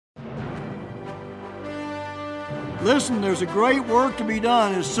Listen, there's a great work to be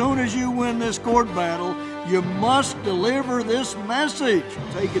done. As soon as you win this court battle, you must deliver this message.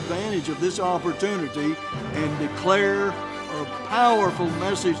 Take advantage of this opportunity and declare a powerful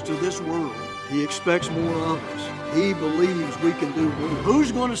message to this world. He expects more of us. He believes we can do more.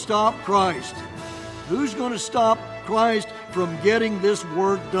 Who's going to stop Christ? Who's going to stop Christ from getting this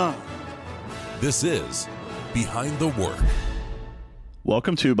work done? This is Behind the Work.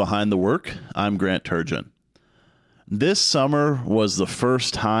 Welcome to Behind the Work. I'm Grant Turgeon. This summer was the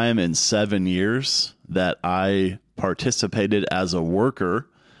first time in 7 years that I participated as a worker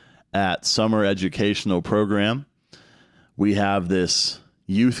at summer educational program. We have this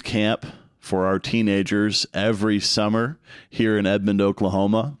youth camp for our teenagers every summer here in Edmond,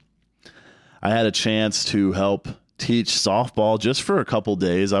 Oklahoma. I had a chance to help teach softball just for a couple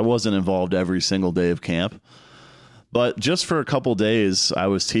days. I wasn't involved every single day of camp, but just for a couple days, I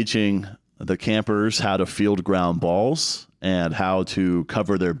was teaching the campers how to field ground balls and how to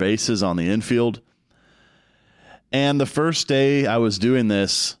cover their bases on the infield. And the first day I was doing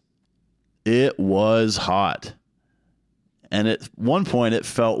this, it was hot. And at one point, it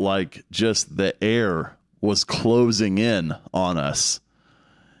felt like just the air was closing in on us.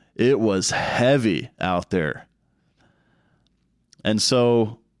 It was heavy out there. And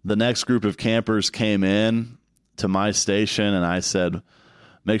so the next group of campers came in to my station, and I said,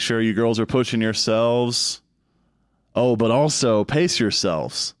 make sure you girls are pushing yourselves. Oh, but also pace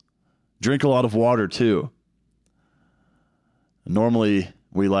yourselves. Drink a lot of water, too. Normally,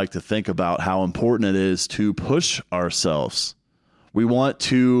 we like to think about how important it is to push ourselves. We want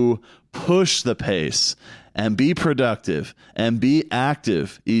to push the pace and be productive and be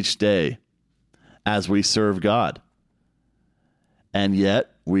active each day as we serve God. And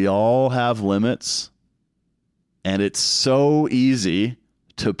yet, we all have limits, and it's so easy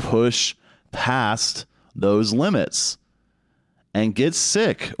to push past those limits and get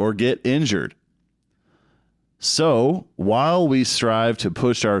sick or get injured. So while we strive to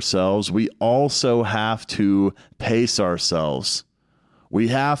push ourselves, we also have to pace ourselves. We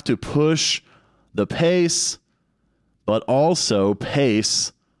have to push the pace, but also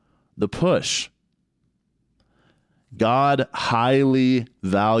pace the push. God highly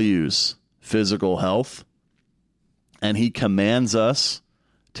values physical health, and he commands us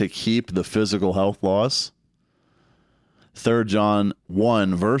to keep the physical health laws. 3 John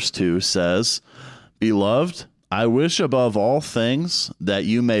 1 verse 2 says, Beloved, I wish above all things that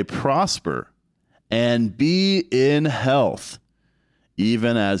you may prosper and be in health,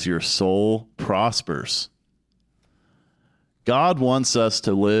 even as your soul prospers. God wants us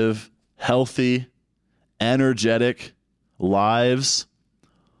to live healthy, energetic lives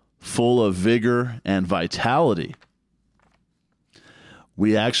full of vigor and vitality.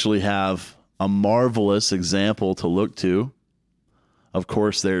 We actually have a marvelous example to look to. Of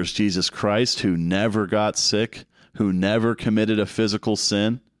course, there's Jesus Christ, who never got sick, who never committed a physical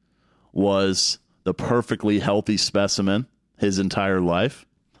sin, was the perfectly healthy specimen his entire life.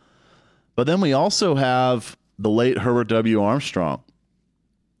 But then we also have the late Herbert W. Armstrong.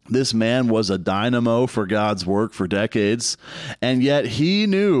 This man was a dynamo for God's work for decades, and yet he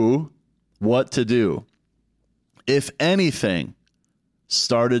knew what to do. If anything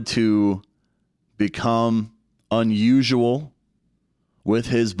started to become unusual with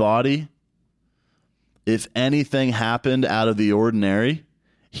his body, if anything happened out of the ordinary,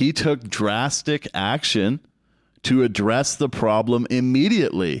 he took drastic action to address the problem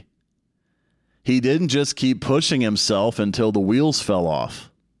immediately. He didn't just keep pushing himself until the wheels fell off.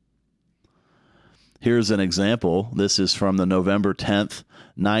 Here's an example. This is from the November 10th,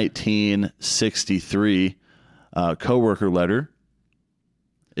 1963 coworker letter.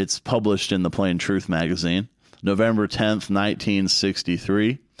 It's published in the Plain Truth magazine. November 10th,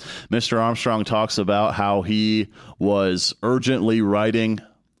 1963. Mr. Armstrong talks about how he was urgently writing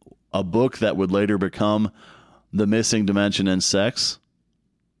a book that would later become The Missing Dimension in Sex.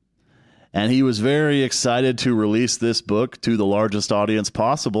 And he was very excited to release this book to the largest audience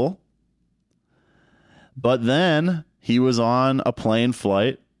possible. But then he was on a plane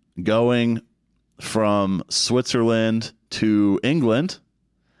flight going from Switzerland to England,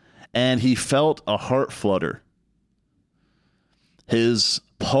 and he felt a heart flutter. His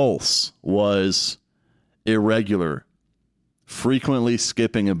pulse was irregular, frequently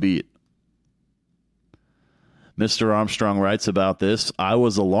skipping a beat. Mr. Armstrong writes about this, I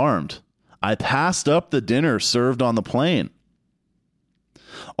was alarmed. I passed up the dinner served on the plane.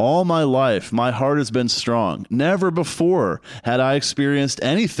 All my life, my heart has been strong. Never before had I experienced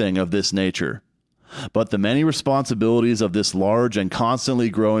anything of this nature. But the many responsibilities of this large and constantly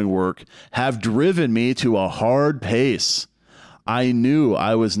growing work have driven me to a hard pace. I knew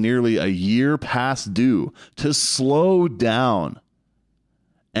I was nearly a year past due to slow down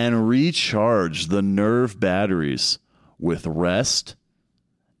and recharge the nerve batteries with rest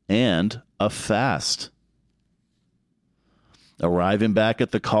and a fast. Arriving back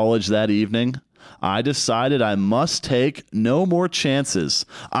at the college that evening, I decided I must take no more chances.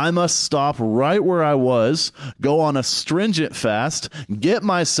 I must stop right where I was, go on a stringent fast, get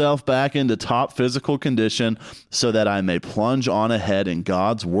myself back into top physical condition so that I may plunge on ahead in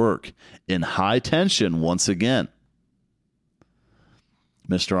God's work in high tension once again.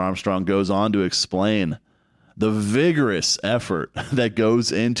 Mr. Armstrong goes on to explain the vigorous effort that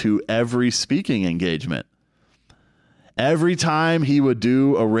goes into every speaking engagement. Every time he would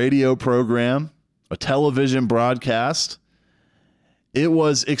do a radio program, a television broadcast, it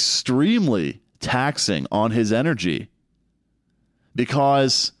was extremely taxing on his energy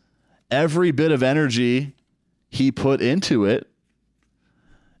because every bit of energy he put into it,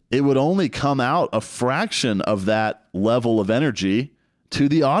 it would only come out a fraction of that level of energy to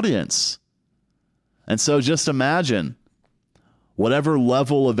the audience. And so just imagine whatever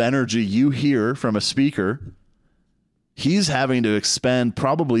level of energy you hear from a speaker, he's having to expend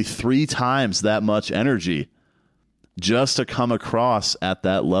probably 3 times that much energy just to come across at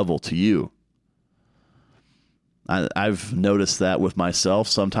that level to you. I've noticed that with myself.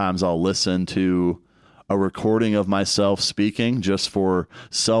 Sometimes I'll listen to a recording of myself speaking just for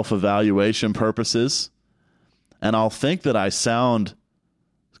self-evaluation purposes, and I'll think that I sound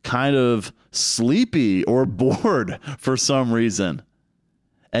kind of sleepy or bored for some reason.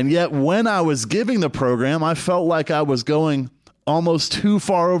 And yet when I was giving the program, I felt like I was going almost too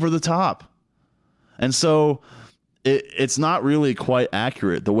far over the top. And so it's not really quite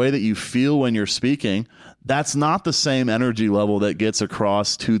accurate. The way that you feel when you're speaking, that's not the same energy level that gets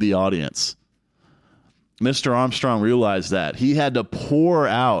across to the audience. Mr. Armstrong realized that. He had to pour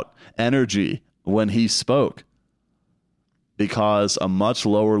out energy when he spoke because a much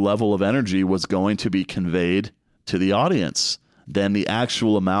lower level of energy was going to be conveyed to the audience than the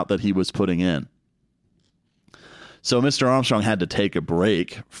actual amount that he was putting in. So Mr. Armstrong had to take a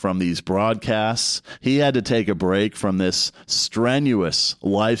break from these broadcasts. He had to take a break from this strenuous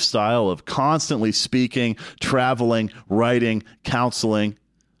lifestyle of constantly speaking, traveling, writing, counseling,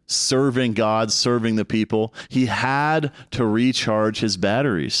 serving God, serving the people. He had to recharge his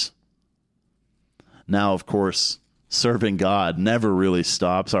batteries. Now, of course, serving God never really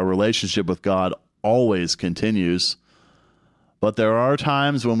stops. Our relationship with God always continues. But there are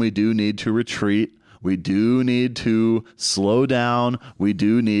times when we do need to retreat. We do need to slow down. We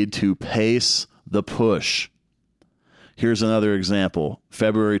do need to pace the push. Here's another example.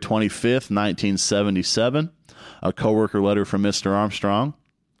 February 25th, 1977, a coworker letter from Mr. Armstrong.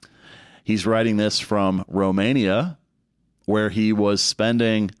 He's writing this from Romania, where he was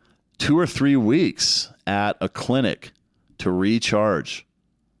spending 2 or 3 weeks at a clinic to recharge.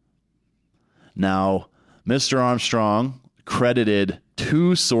 Now, Mr. Armstrong credited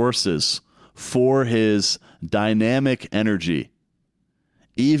 2 sources for his dynamic energy,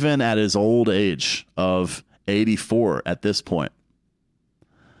 even at his old age of 84 at this point.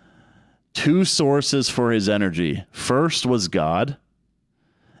 2 sources for his energy. First was God,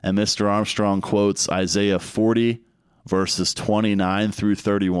 and Mr. Armstrong quotes Isaiah 40, verses 29 through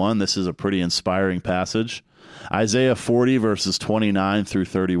 31. This is a pretty inspiring passage. Isaiah 40, verses 29 through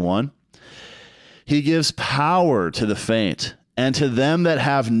 31. He gives power to the faint, and to them that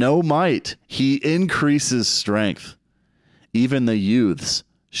have no might, he increases strength. Even the youths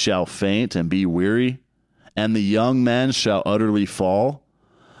shall faint and be weary, and the young men shall utterly fall.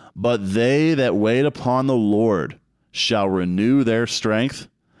 But they that wait upon the Lord shall renew their strength.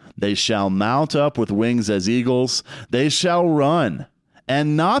 They shall mount up with wings as eagles. They shall run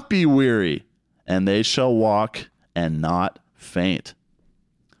and not be weary, and they shall walk and not faint.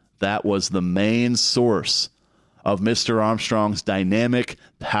 That was the main source of Mr. Armstrong's dynamic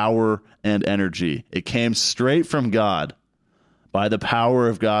power and energy. It came straight from God by the power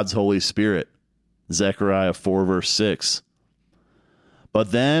of God's Holy Spirit. Zechariah 4, verse 6.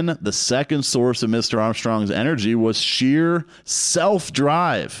 But then the second source of Mr. Armstrong's energy was sheer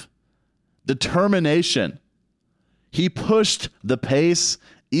self-drive, determination. He pushed the pace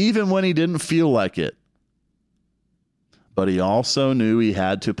even when he didn't feel like it. But he also knew he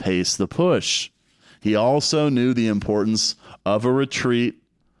had to pace the push. He also knew the importance of a retreat,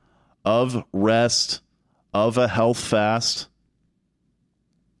 of rest, of a health fast.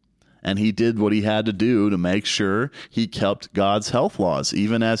 And he did what he had to do to make sure he kept God's health laws,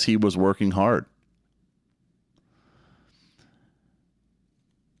 even as he was working hard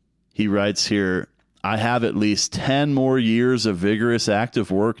He writes here, I have at least 10 more years of vigorous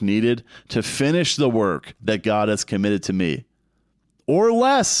active work needed to finish the work that God has committed to me. Or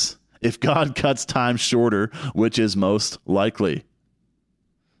less, if God cuts time shorter, which is most likely.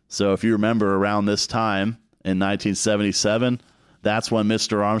 So if you remember around this time in 1977, that's when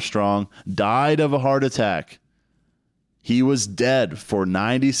Mr. Armstrong died of a heart attack. He was dead for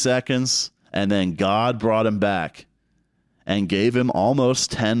 90 seconds, and then God brought him back and gave him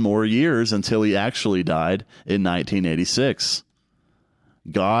almost 10 more years until he actually died in 1986.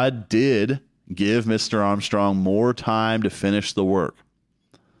 God did give Mr. Armstrong more time to finish the work.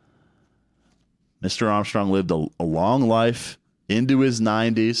 Mr. Armstrong lived a long life into his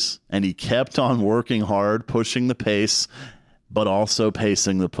 90s, and he kept on working hard, pushing the pace, but also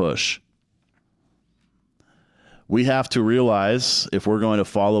pacing the push. We have to realize, if we're going to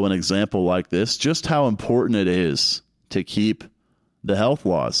follow an example like this, just how important it is to keep the health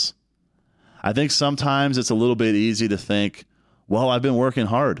laws. I think sometimes it's a little bit easy to think, well, I've been working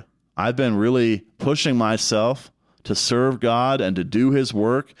hard. I've been really pushing myself to serve God and to do his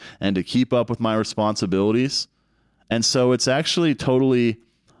work and to keep up with my responsibilities. And so it's actually totally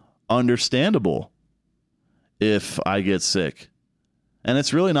understandable if I get sick. And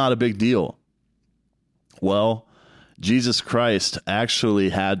it's really not a big deal. Well, Jesus Christ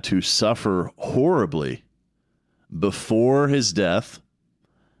actually had to suffer horribly before his death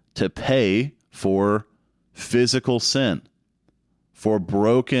to pay for physical sin, for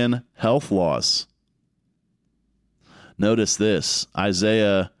broken health laws. Notice this,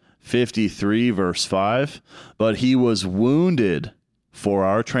 Isaiah 53, verse 5, but he was wounded for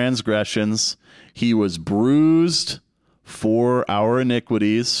our transgressions, he was bruised for our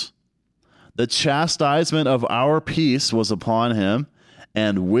iniquities. The chastisement of our peace was upon him,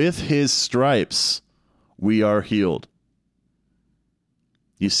 and with his stripes we are healed.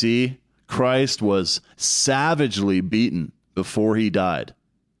 You see, Christ was savagely beaten before he died.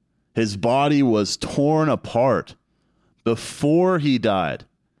 His body was torn apart before he died,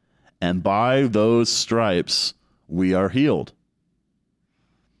 and by those stripes we are healed.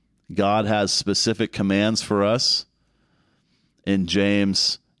 God has specific commands for us in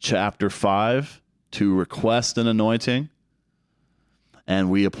James chapter 5 to request an anointing, and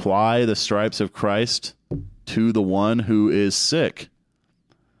we apply the stripes of Christ to the one who is sick,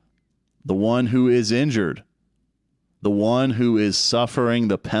 the one who is injured, the one who is suffering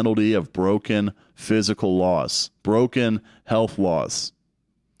the penalty of broken physical laws, broken health laws.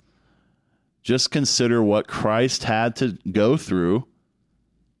 Just consider what Christ had to go through,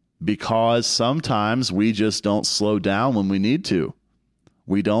 because sometimes we just don't slow down when we need to.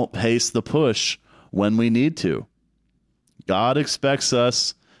 We don't pace the push when we need to. God expects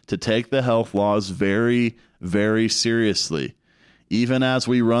us to take the health laws very, very seriously, even as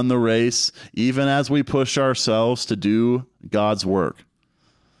we run the race, even as we push ourselves to do God's work.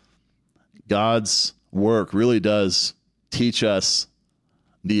 God's work really does teach us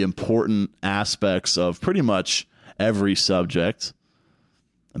the important aspects of pretty much every subject.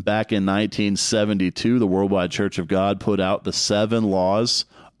 Back in 1972, the Worldwide Church of God put out the 7 laws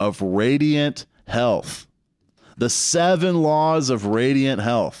of radiant health. The 7 laws of radiant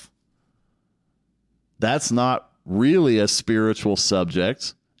health. That's not really a spiritual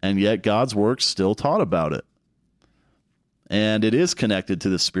subject, and yet God's work still taught about it. And it is connected to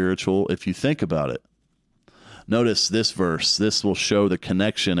the spiritual if you think about it. Notice this verse. This will show the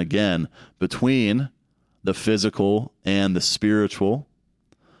connection again between the physical and the spiritual.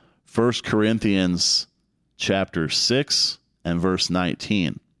 1 Corinthians chapter 6 and verse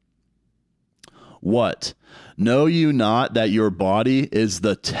 19. What? Know you not that your body is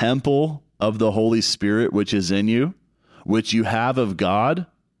the temple of the Holy Spirit which is in you, which you have of God,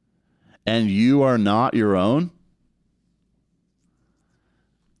 and you are not your own?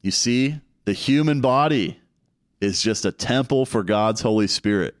 You see, the human body is just a temple for God's Holy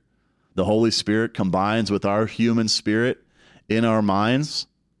Spirit. The Holy Spirit combines with our human spirit in our minds.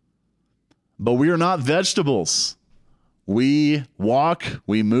 But we are not vegetables. We walk,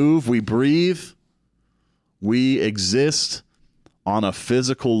 we move, we breathe. We exist on a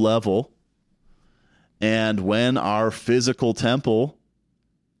physical level. And when our physical temple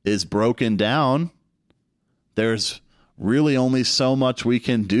is broken down, there's really only so much we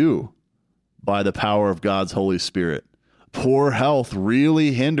can do by the power of God's Holy Spirit. Poor health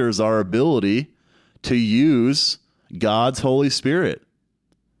really hinders our ability to use God's Holy Spirit.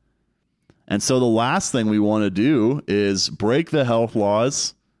 And so the last thing we want to do is break the health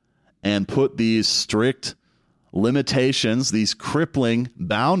laws and put these strict limitations, these crippling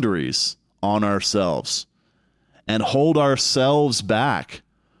boundaries on ourselves, and hold ourselves back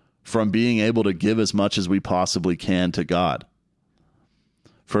from being able to give as much as we possibly can to God.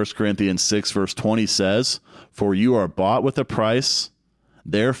 1 Corinthians 6 verse 20 says, "For you are bought with a price,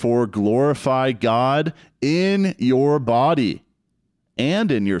 therefore glorify God in your body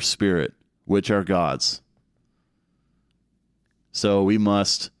and in your spirit, which are God's." So we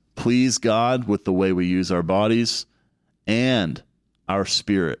must please God with the way we use our bodies and our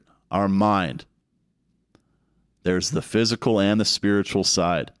spirit, our mind. There's the physical and the spiritual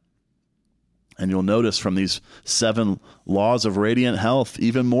side. And you'll notice from these 7 laws of radiant health,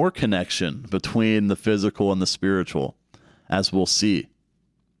 even more connection between the physical and the spiritual, as we'll see.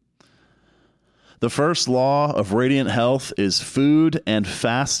 The first law of radiant health is food and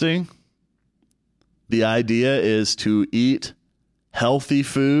fasting. The idea is to eat healthy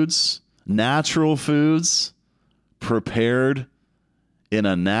foods, natural foods, prepared in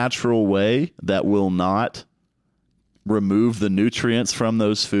a natural way that will not remove the nutrients from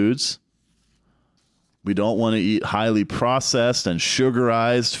those foods. We don't want to eat highly processed and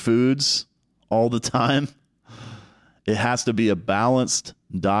sugarized foods all the time. It has to be a balanced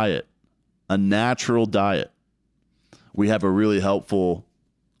diet, a natural diet. We have a really helpful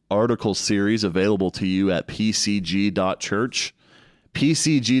article series available to you at pcg.church.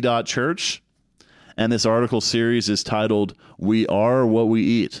 pcg.church. And this article series is titled, "We Are What We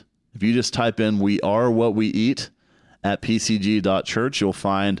Eat." If you just type in "We Are What We Eat" at pcg.church, you'll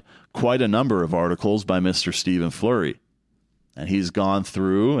find quite a number of articles by Mr. Stephen Flurry. And he's gone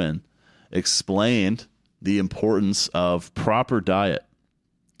through and explained the importance of proper diet.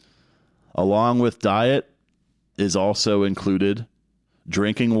 Along with diet is also included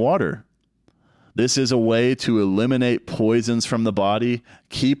drinking water. This is a way to eliminate poisons from the body,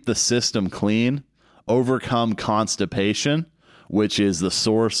 keep the system clean, overcome constipation, which is the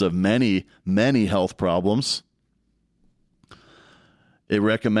source of many, many health problems. It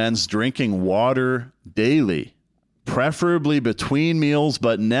recommends drinking water daily, preferably between meals,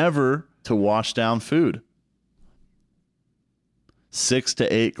 but never to wash down food. 6 to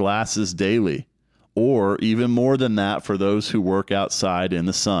 8 glasses daily, or even more than that for those who work outside in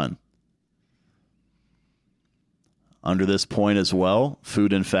the sun. Under this point as well,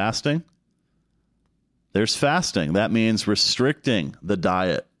 food and fasting. There's fasting. That means restricting the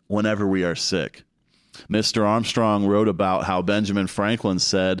diet whenever we are sick. Mr. Armstrong wrote about how Benjamin Franklin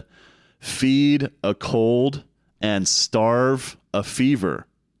said, "Feed a cold and starve a fever."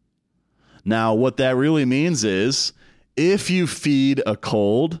 Now, what that really means is, if you feed a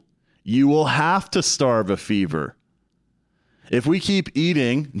cold, you will have to starve a fever. If we keep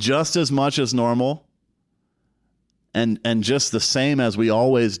eating just as much as normal and just the same as we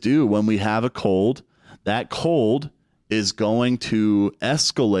always do when we have a cold, that cold is going to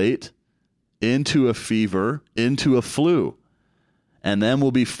escalate into a fever, into a flu. And then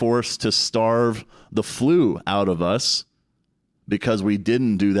we'll be forced to starve the flu out of us because we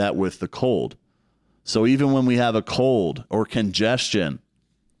didn't do that with the cold. So even when we have a cold or congestion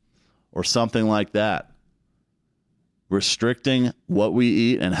or something like that, restricting what we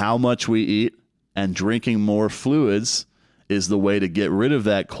eat and how much we eat and drinking more fluids is the way to get rid of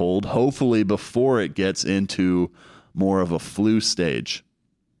that cold, hopefully before it gets into more of a flu stage.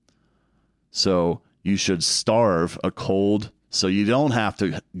 So you should starve a cold so you don't have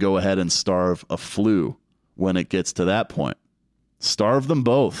to go ahead and starve a flu when it gets to that point. Starve them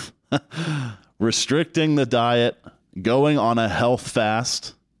both. Restricting the diet, going on a health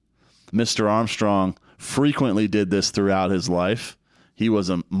fast. Mr. Armstrong frequently did this throughout his life. He was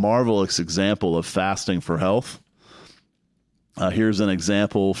a marvelous example of fasting for health. Here's an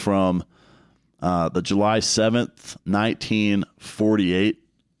example from the July 7th, 1948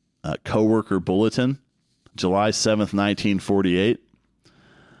 Coworker Bulletin, July 7th, 1948.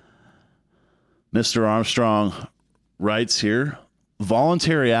 Mr. Armstrong writes here,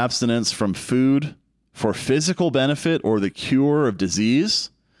 "Voluntary abstinence from food for physical benefit or the cure of disease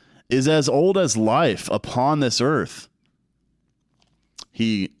is as old as life upon this earth."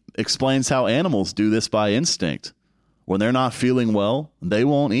 He explains how animals do this by instinct. When they're not feeling well, they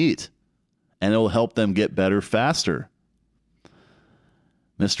won't eat, and it will help them get better faster.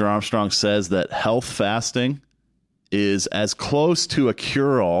 Mr. Armstrong says that health fasting is as close to a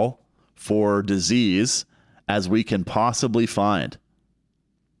cure-all for disease as we can possibly find.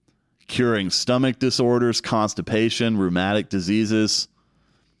 Curing stomach disorders, constipation, rheumatic diseases,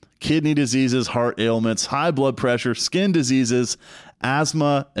 kidney diseases, heart ailments, high blood pressure, skin diseases,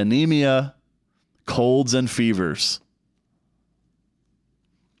 asthma, anemia, colds, and fevers.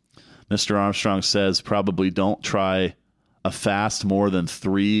 Mr. Armstrong says probably don't try a fast more than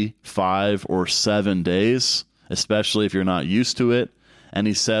 3, 5, or 7 days, especially if you're not used to it, And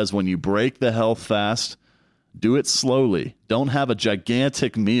he says, when you break the health fast, do it slowly. Don't have a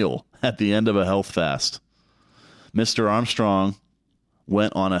gigantic meal at the end of a health fast. Mr. Armstrong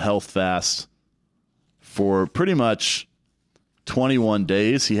went on a health fast for pretty much 21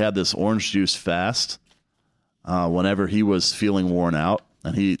 days. He had this orange juice fast whenever he was feeling worn out.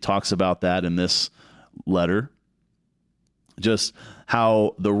 And he talks about that in this letter. Just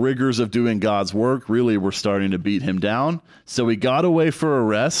how the rigors of doing God's work really were starting to beat him down. So he got away for a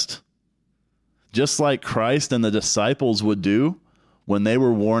rest, just like Christ and the disciples would do when they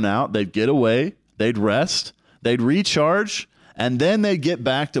were worn out. They'd get away, they'd rest, they'd recharge, and then they'd get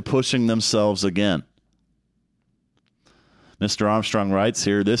back to pushing themselves again. Mr. Armstrong writes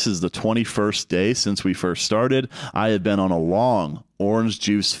here, this is the 21st day since we first started. I have been on a long orange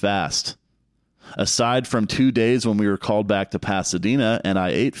juice fast. Aside from 2 days when we were called back to Pasadena and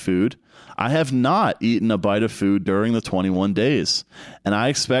I ate food, I have not eaten a bite of food during the 21 days. And I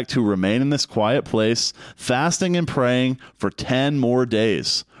expect to remain in this quiet place, fasting and praying for 10 more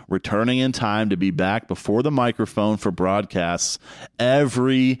days, returning in time to be back before the microphone for broadcasts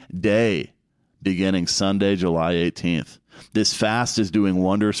every day, beginning Sunday, July 18th. This fast is doing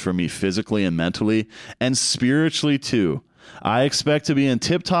wonders for me physically and mentally, and spiritually too. I expect to be in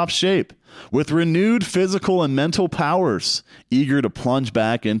tip-top shape, with renewed physical and mental powers, eager to plunge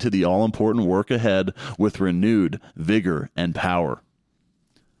back into the all-important work ahead with renewed vigor and power.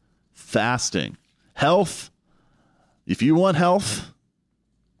 Fasting. Health. If you want health,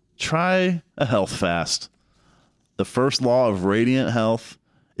 try a health fast. The first law of radiant health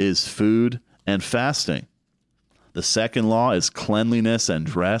is food and fasting. The second law is cleanliness and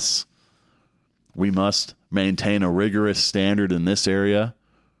dress. We must maintain a rigorous standard in this area.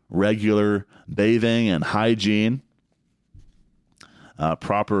 Regular bathing and hygiene,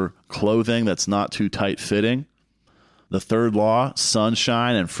 proper clothing that's not too tight-fitting. The third law,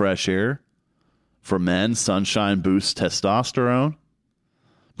 sunshine and fresh air. For men, sunshine boosts testosterone.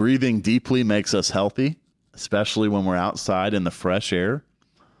 Breathing deeply makes us healthy, especially when we're outside in the fresh air.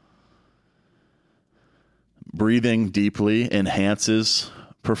 Breathing deeply enhances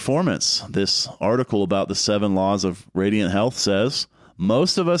performance. This article about the 7 laws of radiant health says,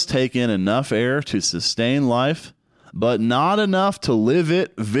 most of us take in enough air to sustain life, but not enough to live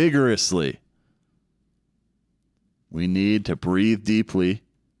it vigorously. We need to breathe deeply.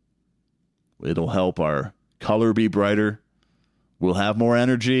 It'll help our color be brighter. We'll have more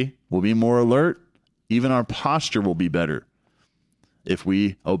energy. We'll be more alert. Even our posture will be better if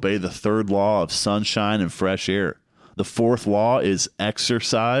we obey the third law of sunshine and fresh air. The fourth law is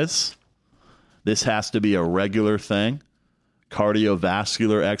exercise. This has to be a regular thing.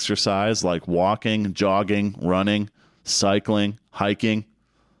 Cardiovascular exercise like walking, jogging, running, cycling, hiking.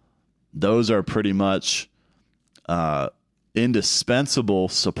 Those are pretty much indispensable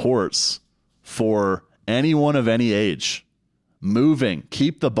supports for anyone of any age. Moving,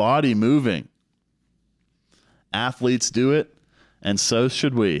 keep the body moving. Athletes do it, and so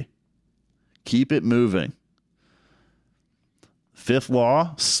should we. Keep it moving. Fifth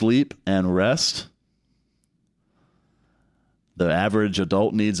law, sleep and rest. The average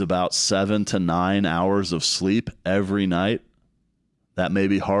adult needs about 7 to 9 hours of sleep every night. That may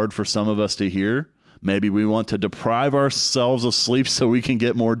be hard for some of us to hear. Maybe we want to deprive ourselves of sleep so we can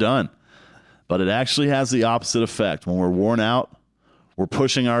get more done. But it actually has the opposite effect. When we're worn out, we're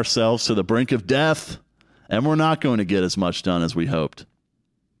pushing ourselves to the brink of death, and we're not going to get as much done as we hoped.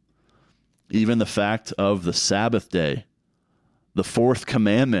 Even the fact of the Sabbath day, the fourth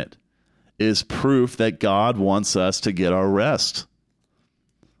commandment, is proof that God wants us to get our rest.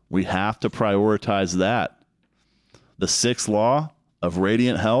 We have to prioritize that. The sixth law of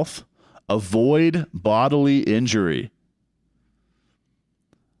radiant health, avoid bodily injury.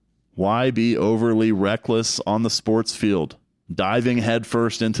 Why be overly reckless on the sports field, diving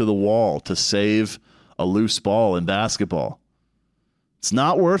headfirst into the wall to save a loose ball in basketball? It's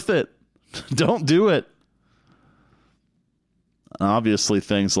not worth it. Don't do it. Obviously,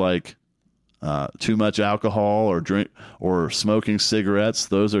 things like too much alcohol or drink or smoking cigarettes,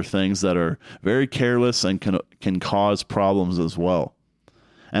 those are things that are very careless and can cause problems as well.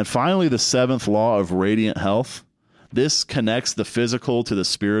 And finally, the seventh law of radiant health. This connects the physical to the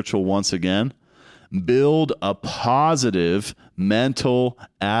spiritual once again. Build a positive mental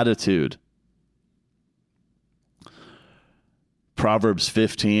attitude. Proverbs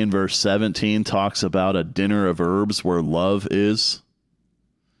 15, verse 17 talks about a dinner of herbs where love is.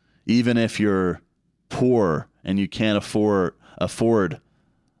 Even if you're poor and you can't afford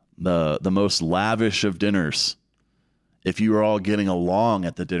the most lavish of dinners, if you are all getting along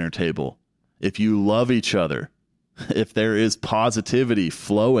at the dinner table, if you love each other, if there is positivity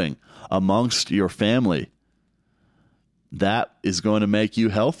flowing amongst your family, that is going to make you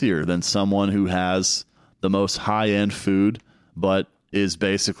healthier than someone who has the most high-end food but is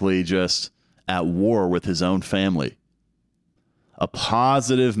basically just at war with his own family. A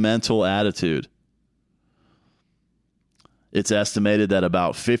positive mental attitude. It's estimated that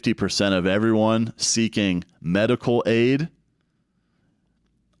about 50% of everyone seeking medical aid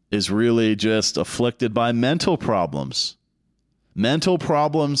is really just afflicted by mental problems. Mental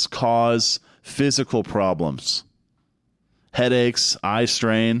problems cause physical problems. Headaches, eye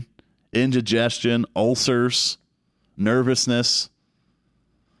strain, indigestion, ulcers, nervousness.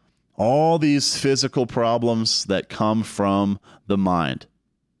 All these physical problems that come from the mind.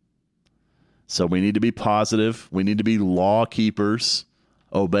 So we need to be positive. We need to be law keepers.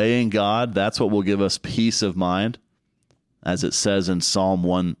 Obeying God, that's what will give us peace of mind, as it says in Psalm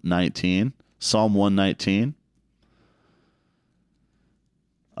 119. Psalm 119.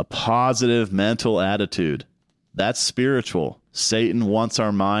 A positive mental attitude. That's spiritual. Satan wants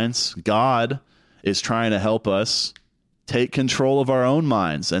our minds. God is trying to help us take control of our own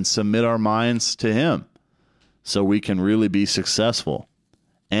minds and submit our minds to Him so we can really be successful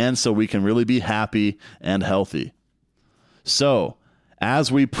and so we can really be happy and healthy. So,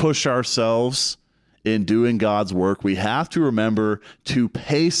 as we push ourselves in doing God's work, we have to remember to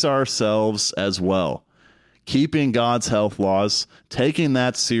pace ourselves as well, keeping God's health laws, taking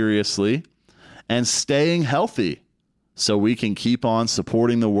that seriously, and staying healthy so we can keep on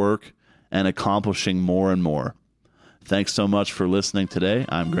supporting the work and accomplishing more and more. Thanks so much for listening today.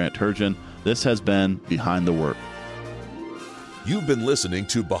 I'm Grant Turgeon. This has been Behind the Work. You've been listening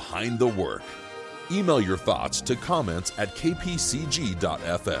to Behind the Work. Email your thoughts to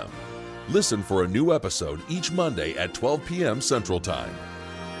comments@kpcg.fm. Listen for a new episode each Monday at 12 p.m. Central Time.